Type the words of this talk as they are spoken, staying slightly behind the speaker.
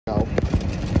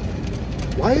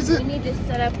Why is it? We need to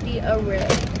set up the array.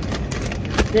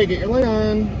 Okay, get your light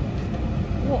on.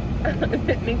 Well, if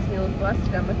it makes me look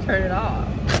busted, I'm gonna turn it off.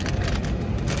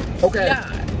 Okay. Yeah.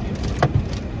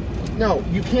 No,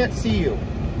 you can't see you.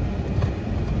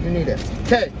 You need it.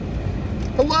 Okay.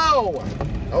 Hello.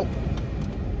 Oh.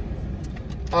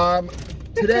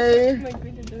 Today. Am I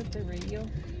going to do it the radio?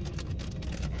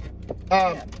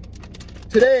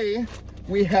 Today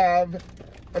we have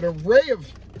an array of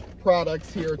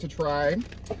products here to try.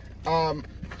 I'm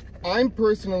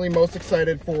personally most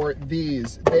excited for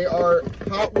these. They are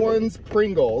Hot Ones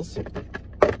Pringles.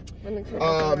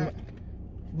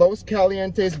 Los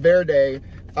Calientes Verde.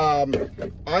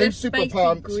 I'm super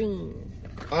pumped. Green.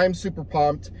 I'm super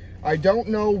pumped. I don't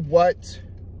know what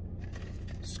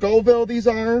Scoville these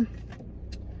are.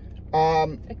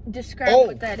 Describe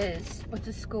what that is. What's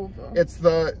a Scoville? It's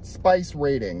the spice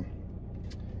rating.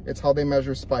 It's how they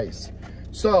measure spice.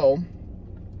 So,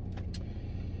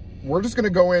 we're just gonna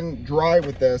go in dry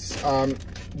with this,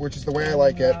 which is the way I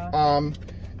like it.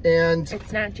 And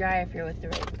it's not dry if you're with the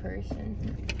right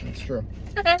person. That's true.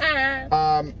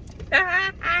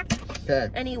 Okay.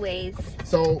 Anyways.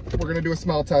 So, we're gonna do a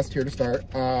smell test here to start.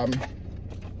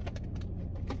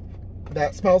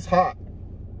 That smells hot.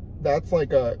 That's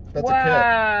like a, that's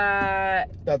a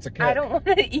kick. That's a kick. I don't want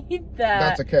to eat that.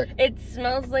 That's a kick. It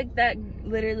smells like that,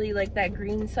 literally like that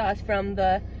green sauce from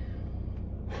the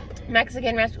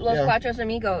Mexican restaurant, Los Cuatro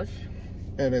Amigos.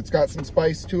 And it's got some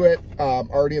spice to it.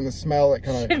 Already in the smell, it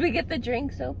kind of... Should we get the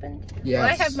drinks opened? Yes.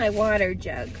 Well, I have my water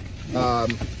jug.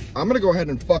 I'm going to go ahead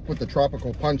and fuck with the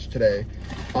tropical punch today.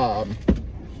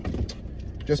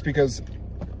 Just because...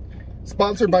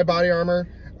 Sponsored by Body Armor.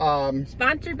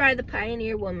 Sponsored by the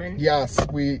Pioneer Woman. Yes,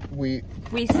 we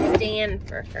stand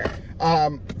for her.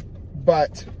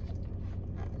 But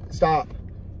stop.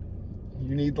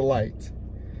 You need the light.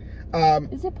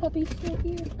 Is the puppy still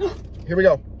here? Here we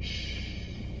go.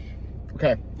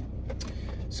 Okay.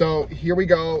 So here we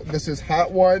go. This is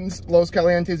Hot Ones, Los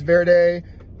Calientes Verde,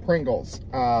 Pringles.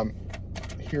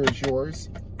 Here's yours.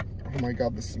 Oh my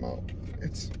God, the smell.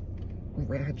 It's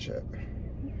ratchet.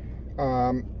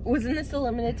 Wasn't this a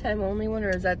limited time only one,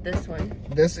 or is that this one?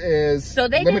 This is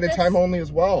limited time only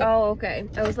as well. Oh, okay.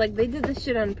 I was like, they did this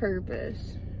shit on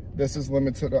purpose. This is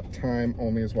limited time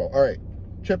only as well. All right,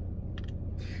 Chip.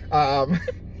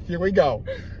 Here we go.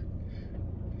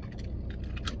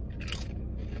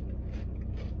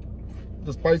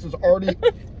 The spice is already...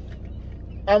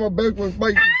 I'm a big one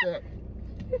spicy shit.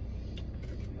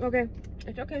 Okay,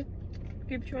 it's okay.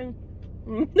 Keep chewing.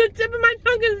 The tip of my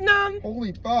tongue is numb.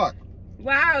 Holy fuck.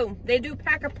 Wow, they do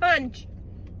pack a punch.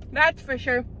 That's for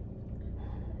sure.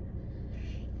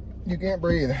 You can't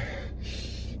breathe.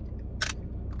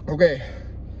 Okay.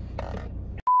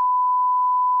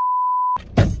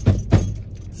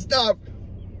 Stop.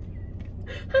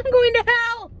 I'm going to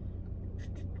hell.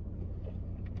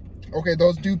 Okay,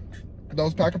 those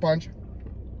pack a punch.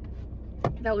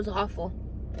 That was awful.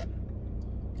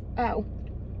 Ow.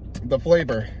 The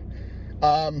flavor.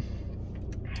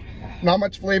 Not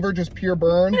much flavor, just pure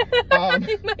burn. My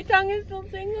tongue is still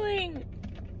tingling.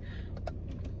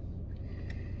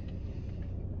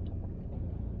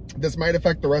 This might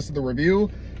affect the rest of the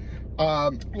review.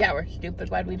 Yeah, we're stupid.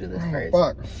 Why'd we do this first?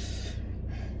 Fuck.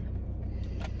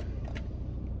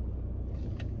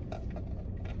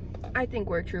 I think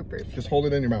we're troopers. Just hold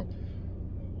it in your mouth.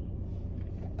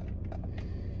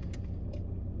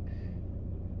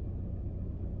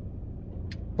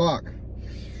 Fuck.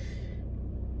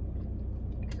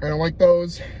 I don't like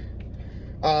those.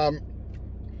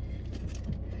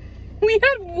 We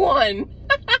had one.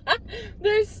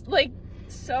 There's like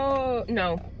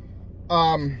no.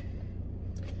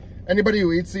 Anybody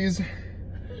who eats these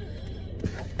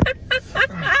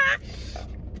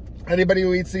anybody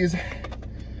who eats these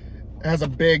has a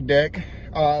big dick.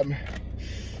 Or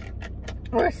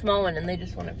a small one and they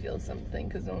just want to feel something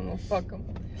because no one will fuck them.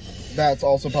 That's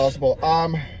also possible.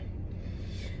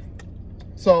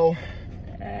 So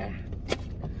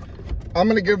I'm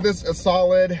gonna give this a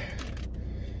solid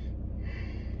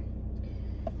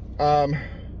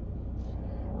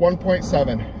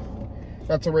 1.7.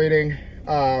 That's a rating.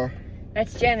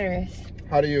 That's generous.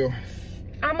 How do you?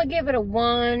 I'm gonna give it a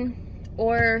 1,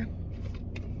 or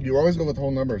you always go with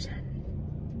whole numbers.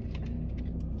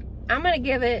 I'm gonna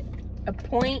give it a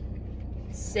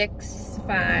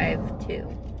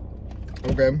 0.652.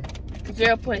 Okay.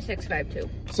 0.652.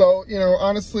 So, you know,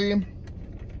 honestly,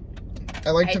 I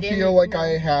like to feel like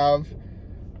I have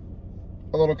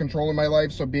a little control in my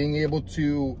life. So being able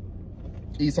to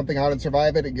eat something out and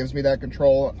survive it, it gives me that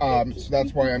control. So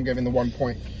that's why I'm giving the 1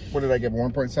 point, what did I give,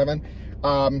 1.7?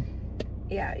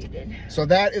 Yeah, you did. So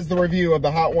that is the review of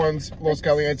the Hot Ones Los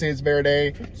Calientes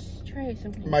Verde. Let's try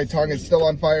something. My tongue is still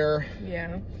on fire.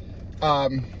 Yeah.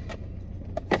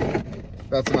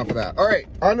 That's enough of that. All right,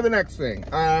 on to the next thing.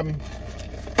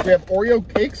 We have Oreo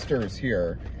Cakesters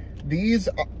here. These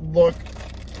look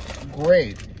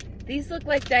great. These look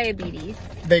like diabetes.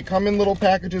 They come in little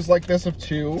packages like this of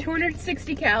 2.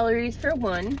 260 calories for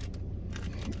 1.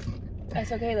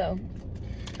 That's okay though,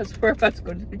 because we're about to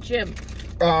go to the gym.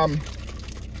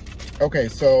 Okay,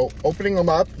 so opening them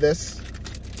up, this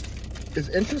is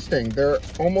interesting. They're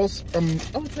almost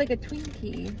oh, it's like a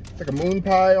Twinkie. It's like a moon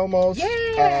pie almost.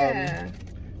 Yeah.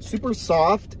 Super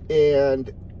soft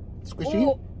and squishy.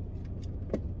 Oh.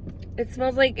 It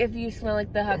smells like if you smell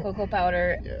like the hot cocoa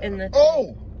powder in the.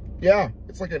 Oh, yeah.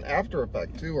 It's like an after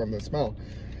effect too on the smell.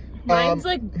 Mine's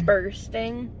like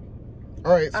bursting.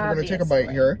 All right, so we're gonna take a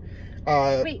bite here.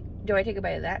 Wait, do I take a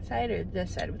bite of that side or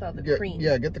this side with all the cream?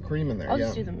 Yeah, get the cream in there. I'll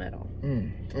just do the middle.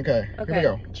 Okay. Here we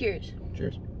go. Cheers.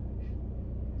 Cheers.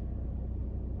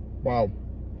 Wow.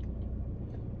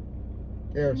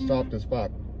 They're soft as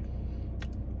fuck.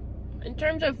 In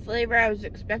terms of flavor, I was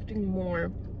expecting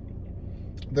more.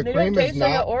 The they cream don't is taste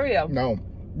not like an Oreo. No,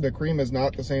 the cream is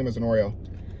not the same as an Oreo.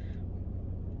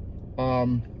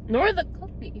 Nor the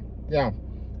cookie. Yeah.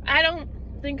 I don't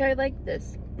think I like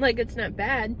this. Like, it's not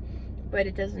bad, but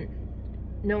it doesn't.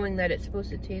 Knowing that it's supposed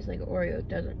to taste like an Oreo, it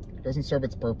doesn't. It doesn't serve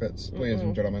its purpose, ladies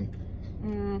and gentlemen.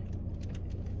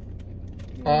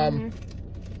 I'm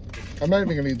not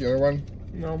even gonna eat the other one.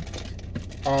 No.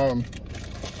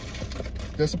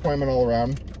 Disappointment all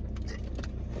around.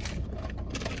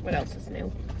 What else is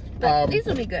new? But these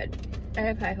will be good. I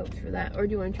have high hopes for that. Or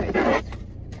do you want to try this?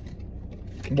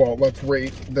 Well, let's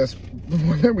rate this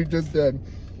one that we just did.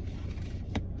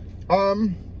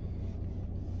 Reagan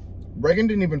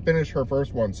didn't even finish her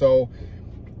first one, so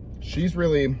she's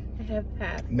really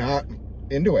not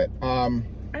into it. I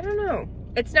don't know.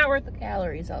 It's not worth the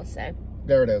calories, I'll say.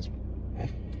 There it is.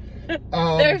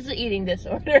 There's the eating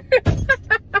disorder.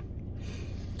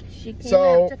 She came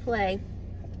out to play.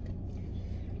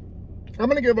 I'm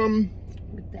gonna give them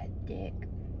with that dick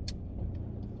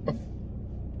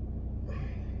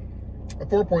a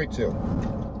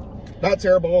 4.2. Not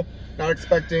terrible. Not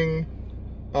expecting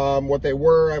what they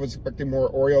were. I was expecting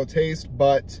more Oreo taste,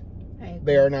 but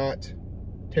they are not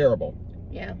terrible.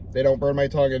 Yeah. They don't burn my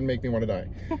tongue and make me want to die.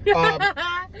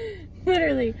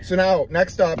 Literally. So now,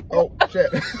 next up, oh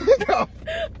shit. No,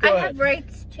 I have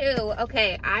rates too.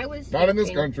 Okay, I was not in this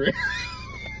country.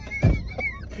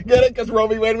 Get it? Because Roe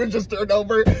v. Wade was just turned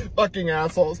over. Fucking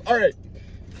assholes. All right.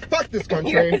 Fuck this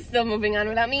country. You're still moving on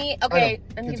without me? Okay,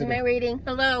 I'm giving my rating.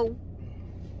 Hello.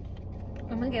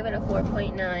 I'm going to give it a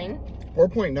 4.9.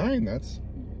 4.9, that's...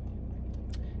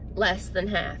 less than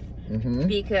half.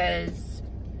 Because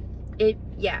if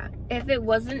it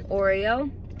wasn't Oreo,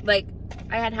 like,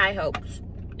 I had high hopes.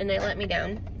 And they let me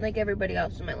down, like everybody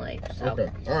else in my life. So.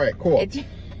 Okay. All right, cool.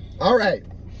 All right.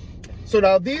 So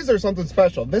now these are something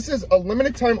special. This is a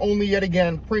limited time only yet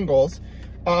again, Pringles.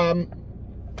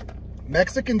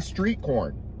 Mexican street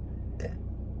corn.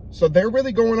 So they're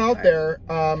really going out there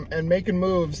and making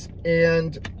moves,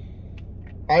 and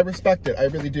I respect it. I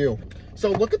really do.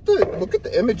 So look at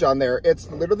the image on there.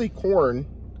 It's literally corn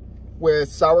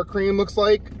with sour cream, looks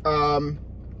like, and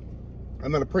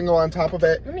then a Pringle on top of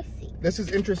it. Let me see. This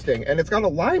is interesting, and it's got a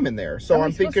lime in there. So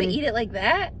I'm thinking, supposed to eat it like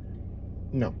that?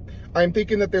 No. I'm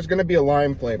thinking that there's going to be a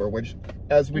lime flavor, which,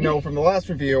 as we know from the last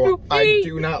review, I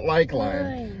do not like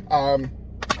lime.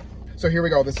 So here we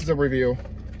go. This is a review.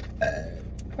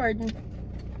 Pardon.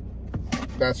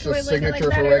 That's just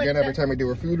signature for Reagan. Every time we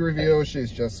do a food review,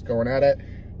 she's just going at it.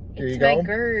 Here you go. It's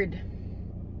my GERD.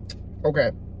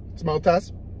 Okay. Smell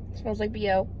test? Smells like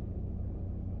BO.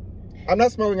 I'm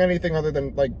not smelling anything other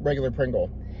than, like, regular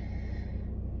Pringle.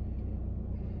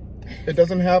 It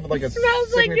doesn't have like a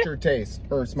signature taste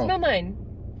or smell. Smell mine.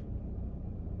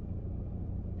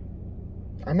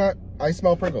 I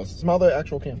smell Pringles. Smell the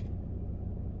actual can.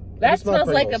 That smells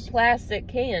like a plastic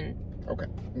can. Okay.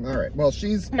 All right. Well,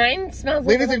 mine smells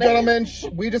ladies and gentlemen,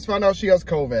 we just found out she has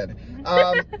COVID.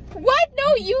 What?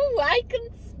 No, I can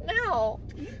smell.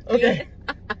 Okay.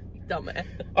 Dumbass.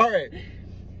 All right.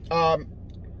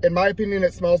 In my opinion,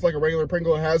 it smells like a regular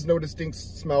Pringle. It has no distinct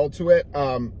smell to it.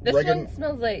 This one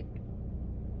smells like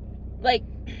I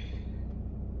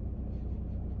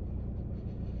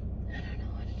don't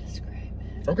know how to describe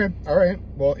it. Okay, all right.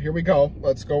 Well, here we go.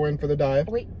 Let's go in for the dive.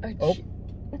 Wait. Oh.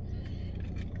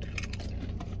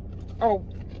 Oh.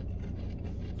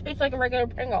 Tastes like a regular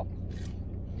Pringle.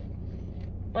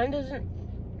 Mine doesn't.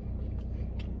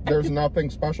 There's nothing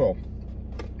special.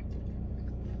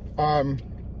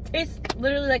 tastes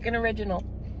literally like an original.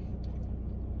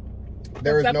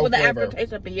 There is no with flavor. The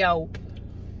aftertaste of a yo.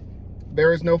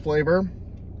 There is no flavor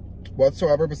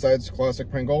whatsoever besides classic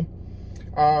Pringle.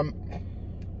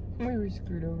 We were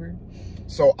screwed over.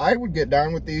 So I would get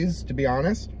down with these, to be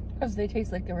honest. Because they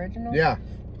taste like the original? Yeah.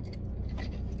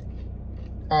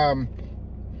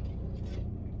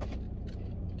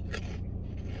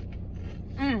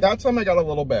 That's when I got a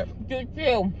little bit. Do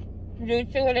two. Do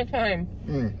two at a time.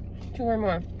 2 or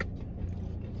more.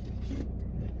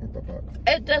 What the fuck?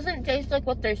 It doesn't taste like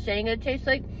what they're saying it tastes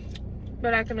like,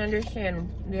 but I can understand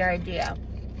the idea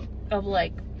of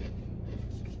like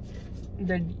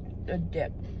the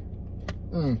dip.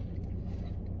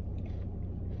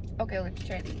 Okay, let's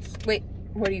try these. Wait,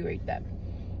 what do you rate that?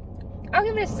 I'll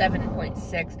give it a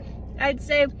 7.6. I'd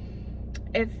say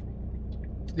if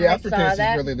the aftertaste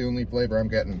is really the only flavor I'm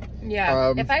getting.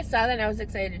 Yeah, if I saw that and I was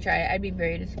excited to try it, I'd be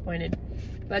very disappointed.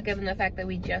 But given the fact that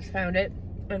we just found it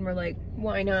and we're like,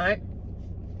 why not?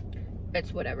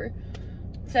 It's whatever.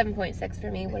 7.6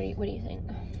 for me. What do you think?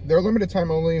 They're limited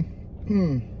time only.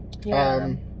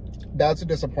 Yeah. That's a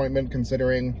disappointment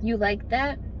considering. You like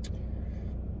that?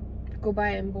 Go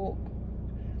buy it in bulk.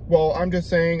 Well, I'm just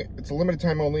saying it's a limited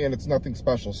time only and it's nothing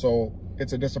special, so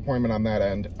it's a disappointment on that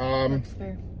end. That's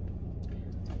fair.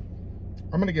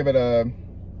 I'm gonna give it a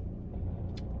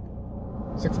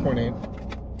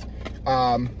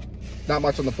 6.8. Not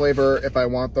much on the flavor. If I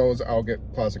want those, I'll get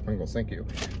classic Pringles. Thank you.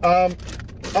 On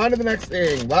to the next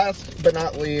thing. Last but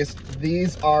not least,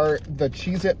 these are the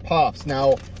Cheez-It Puffs.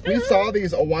 Now, we saw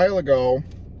these a while ago.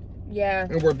 Yeah.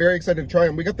 And we're very excited to try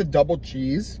them. We got the double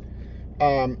cheese.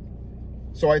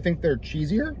 So I think they're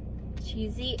cheesier.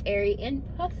 Cheesy, airy, and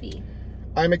puffy.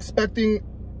 I'm expecting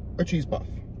a cheese puff.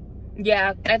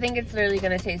 Yeah, I think it's literally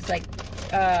gonna taste like,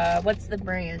 what's the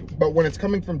brand? But when it's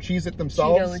coming from Cheez-It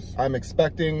themselves, Cheetos. I'm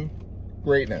expecting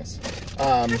greatness.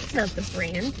 That's not the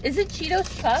brand. Is it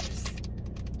Cheetos Puffs?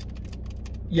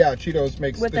 Yeah, Cheetos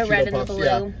makes with the the red Cheeto and the Puffs. blue.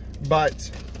 Yeah,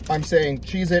 but I'm saying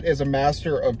Cheez-It is a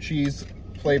master of cheese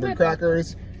flavored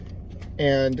crackers,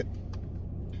 and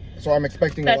so I'm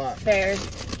expecting a lot. That's fair.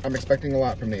 I'm expecting a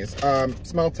lot from these.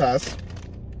 Smell test.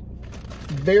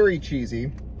 Very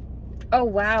cheesy. Oh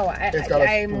wow!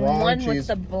 I'm one cheese. with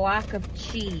the block of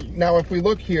cheese. Now, if we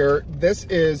look here, this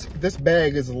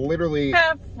bag is literally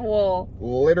half full.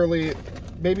 Literally,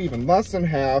 maybe even less than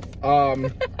half.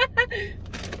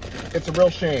 It's a real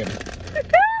shame.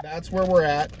 That's where we're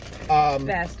at.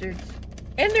 Bastards.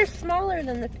 And they're smaller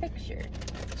than the picture.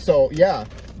 So yeah,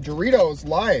 Doritos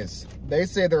lies. They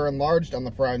say they're enlarged on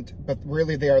the front, but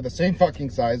really they are the same fucking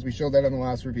size. We showed that in the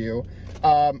last review.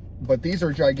 But these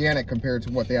are gigantic compared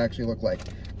to what they actually look like.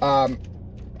 Oh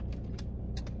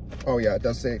yeah, it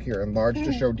does say it here, enlarged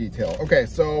to show detail. Okay,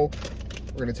 so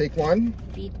we're gonna take one.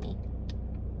 Feed me.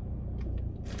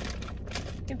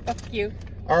 Fuck you.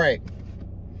 All right.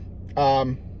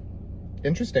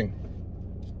 Interesting.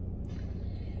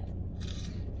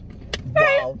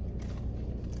 Wow.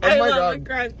 I love the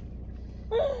crunch.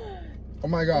 Oh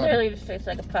my god. It literally just tastes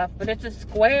like a puff, but it's a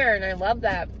square and I love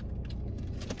that.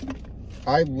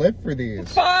 I live for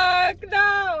these. Fuck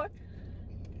no!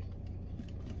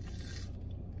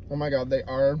 Oh my god, they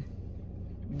are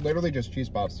literally just cheese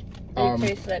puffs. They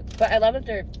taste like, but I love that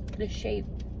they're the shape.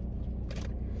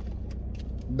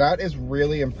 That is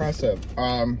really impressive.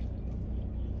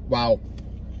 Wow.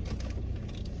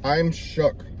 I'm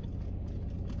shook.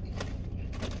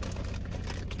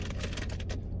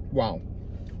 Wow.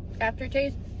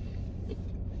 Aftertaste,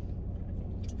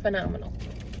 phenomenal.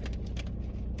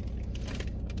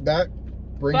 That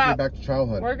brings me back to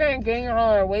childhood. We're gonna gain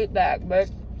all our weight back,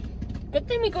 but good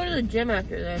thing we go to the gym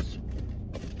after this.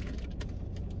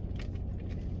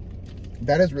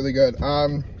 That is really good.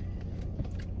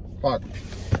 Fuck.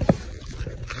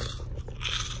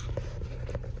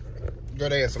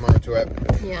 Good ASMR to it.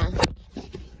 Yeah.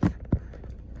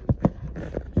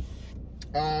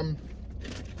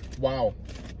 Wow.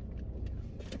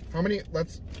 How many?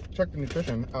 Let's check the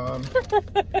nutrition.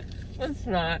 It's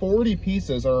not. 40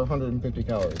 pieces are 150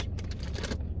 calories.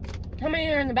 How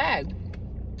many are in the bag?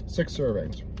 6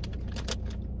 servings.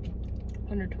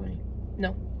 120.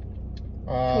 No.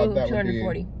 That 240.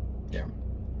 would be, yeah.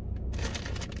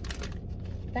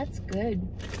 That's good.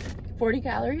 40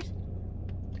 calories?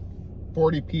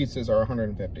 40 pieces are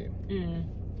 150. Mm.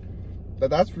 But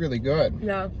that's really good.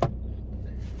 Yeah.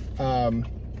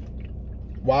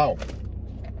 Wow.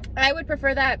 I would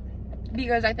prefer that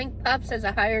because I think Puffs has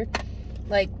a higher,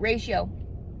 like, ratio.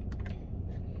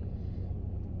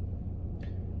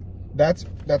 That's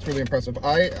really impressive.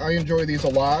 I enjoy these a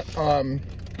lot.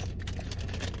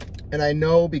 And I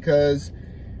know because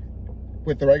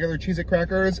with the regular Cheez-It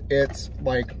crackers, it's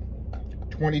like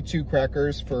 22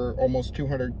 crackers for almost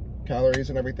 200 calories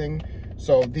and everything.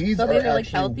 So these are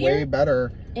actually way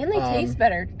better. And they taste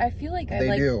better. I feel like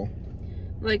they do.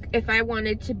 Like, if I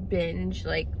wanted to binge,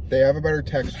 like... They have a better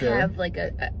texture. Have, like,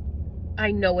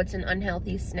 I know it's an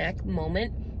unhealthy snack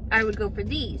moment, I would go for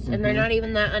these. And they're not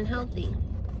even that unhealthy.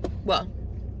 Well.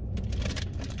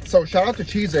 So, shout out to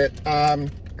Cheez-It.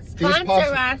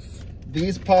 Sponsor us.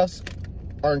 These puffs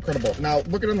are incredible. Now,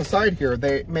 look at on the side here.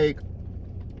 They make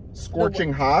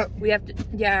scorching hot. We have to,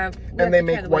 yeah. And they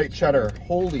make white cheddar.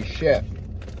 Holy shit.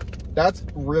 That's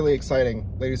really exciting,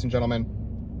 ladies and gentlemen.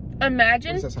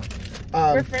 Imagine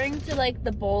referring to like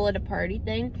the bowl at a party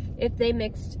thing, if they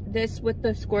mixed this with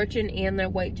the scorching and the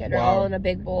white cheddar all in a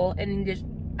big bowl, and just,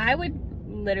 I would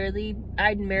literally,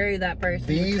 I'd marry that person.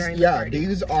 These, yeah,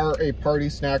 these are a party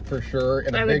snack for sure.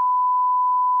 And a big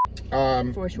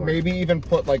for sure. Maybe even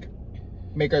put like,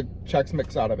 make a Chex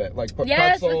Mix out of it. Like put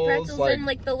pretzels. With pretzels and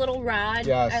like the little rod.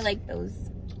 Yes. I like those.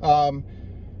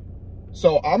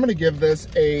 So I'm gonna give this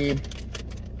a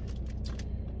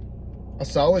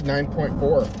solid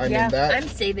 9.4. I mean that. I'm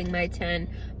saving my 10,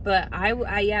 but I'm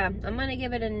gonna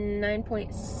give it a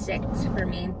 9.6 for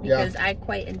me because I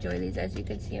quite enjoy these, as you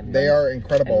can see. They are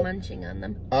incredible. I'm munching on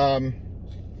them.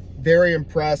 Very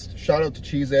impressed. Shout out to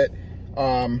Cheez-It.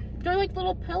 They're like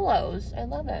little pillows. I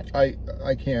love it.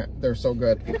 I can't. They're so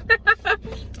good.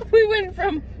 We went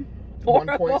from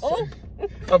horrible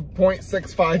of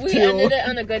 0.652. We ended it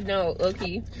on a good note,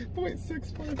 Loki.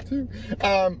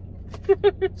 0.652.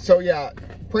 So yeah,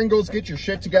 Pringles, get your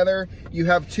shit together. You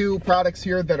have two products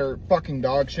here that are fucking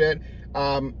dog shit.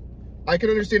 I can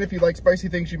understand if you like spicy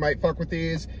things, you might fuck with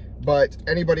these, but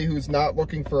anybody who's not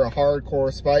looking for a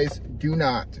hardcore spice, do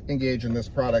not engage in this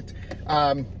product.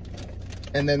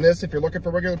 And then this, if you're looking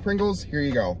for regular Pringles, here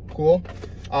you go. Cool.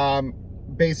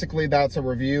 Basically, that's a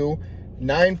review.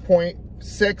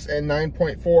 9.6 and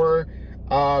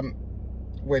 9.4,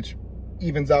 which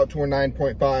evens out to a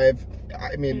 9.5.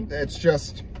 I mean, it's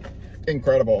just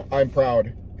incredible. I'm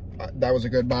proud. That was a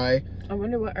good buy. I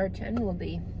wonder what our 10 will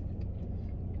be.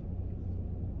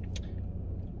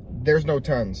 There's no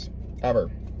 10s,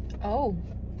 ever. Oh,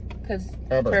 because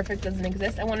perfect doesn't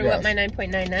exist. I wonder what my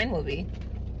 9.99 will be.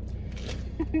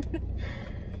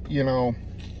 You know,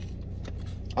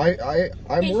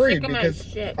 I'm worried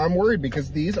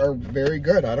because these are very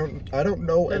good. I don't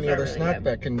know any other snack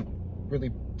that can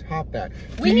really top that.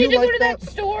 We need to go to that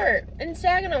store in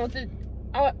Saginaw with the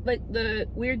like the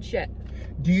weird shit.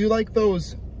 Do you like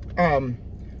those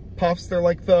puffs? They're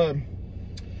like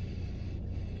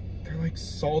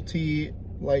salty,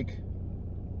 like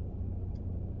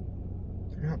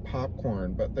they're not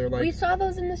popcorn, but they're like. We saw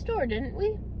those in the store, didn't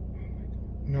we?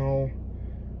 No.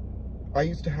 I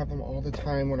used to have them all the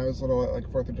time when I was little at like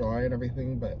 4th of July and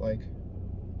everything, but like,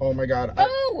 oh my God.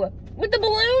 Oh, with the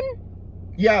balloon?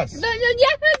 Yes.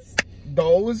 Yes.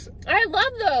 Those. I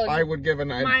love those. I would give a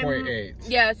 9.8.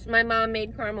 Yes, my mom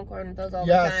made caramel corn with those all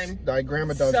the time. Yes, my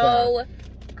grandma does that. So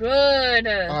good.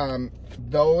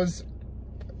 Those,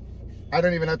 I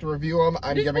don't even have to review them.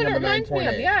 I'm giving them a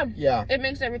 9.8. Yeah. It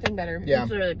makes everything better. Yeah.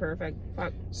 It's really perfect.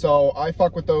 Fuck. So I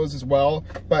fuck with those as well.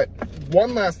 But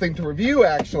one last thing to review,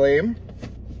 actually.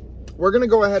 We're going to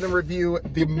go ahead and review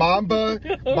the Mamba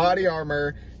body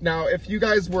armor. Now, if you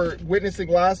guys were witnessing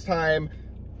last time,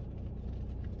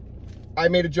 I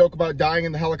made a joke about dying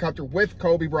in the helicopter with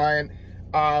Kobe Bryant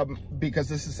because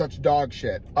this is such dog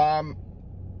shit.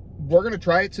 We're going to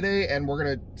try it today and we're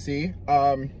going to see.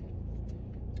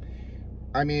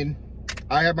 I mean,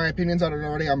 I have my opinions on it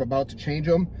already. I'm about to change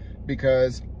them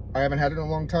because I haven't had it in a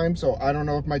long time. So I don't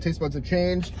know if my taste buds have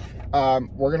changed.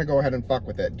 We're going to go ahead and fuck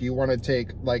with it. Do you want to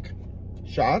take like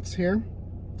shots here? Do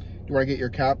you want to get your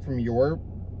cap from your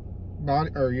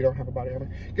body, or you don't have a body armor?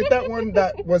 Get that one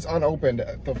that was unopened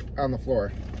on the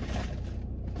floor.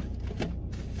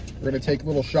 We're going to take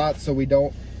little shots so we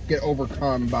don't get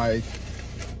overcome by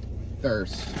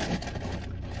thirst.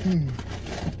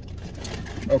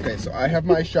 Okay, so I have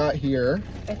my shot here.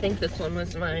 I think this one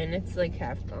was mine. It's like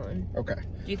half gone. Okay.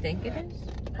 Do you think it is?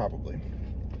 Probably.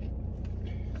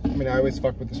 I mean, I always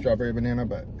fuck with the strawberry banana,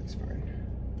 but it's fine.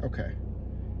 Okay.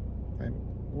 I'm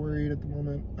worried at the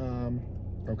moment.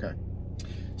 Okay.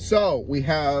 So, we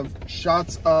have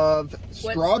shots of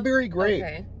strawberry grape.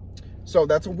 Okay. So,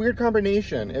 that's a weird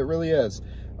combination. It really is.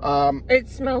 It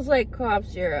smells like cough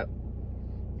syrup.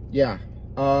 Yeah.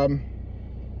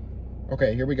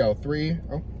 Okay, here we go. 3,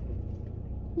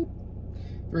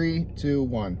 2,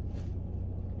 1.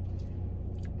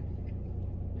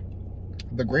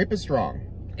 The grape is strong.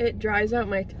 It dries out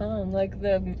my tongue. Like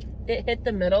it hit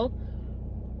the middle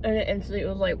and it instantly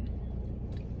was like,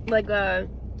 like a,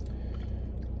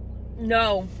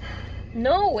 no,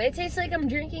 it tastes like I'm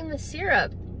drinking the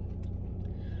syrup.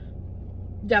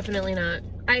 Definitely not.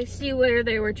 I see where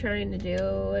they were trying to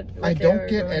do. I don't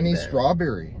get any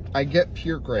strawberry. I get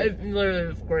pure grape. It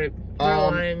literally is grape.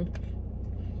 I'm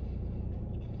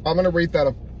gonna rate that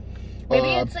a. Maybe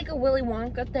it's like a Willy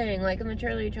Wonka thing, like in the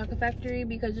Charlie and the Chocolate Factory,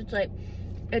 because it's like,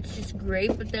 it's just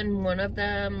grape, but then one of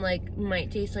them like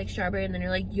might taste like strawberry, and then you're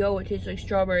like, yo, it tastes like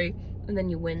strawberry, and then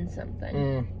you win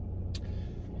something.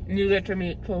 You get to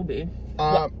meet Kobe.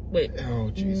 Wait.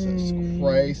 Oh, Jesus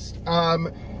Christ.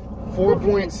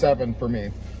 4.7 for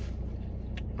me.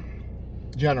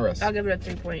 Generous. I'll give it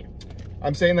a 3.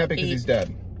 I'm saying that because he's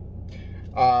dead.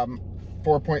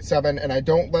 4.7, and I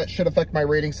don't let shit affect my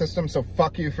rating system, so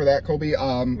fuck you for that, Kobe.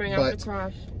 Bring out the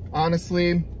cross.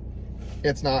 Honestly,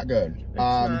 it's not good. It's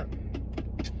not.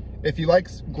 If you like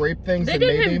grape things, they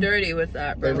did him dirty with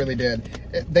that, bro. They really did.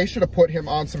 They should have put him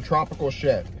on some tropical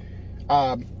shit.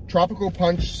 Tropical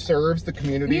Punch serves the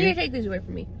community. You need to take these away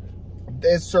from me.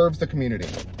 It serves the community.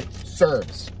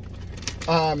 Serves.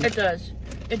 It does.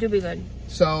 It do be good.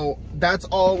 So that's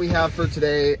all we have for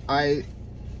today. I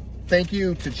thank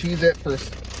you to Cheez-It for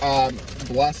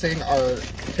blessing our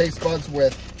taste buds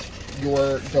with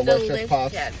your delicious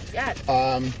puffs. Yes.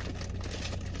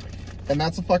 And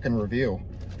that's a fucking review.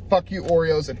 Fuck you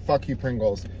Oreos and fuck you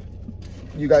Pringles.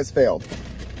 You guys failed.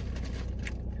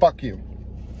 Fuck you.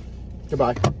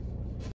 Goodbye.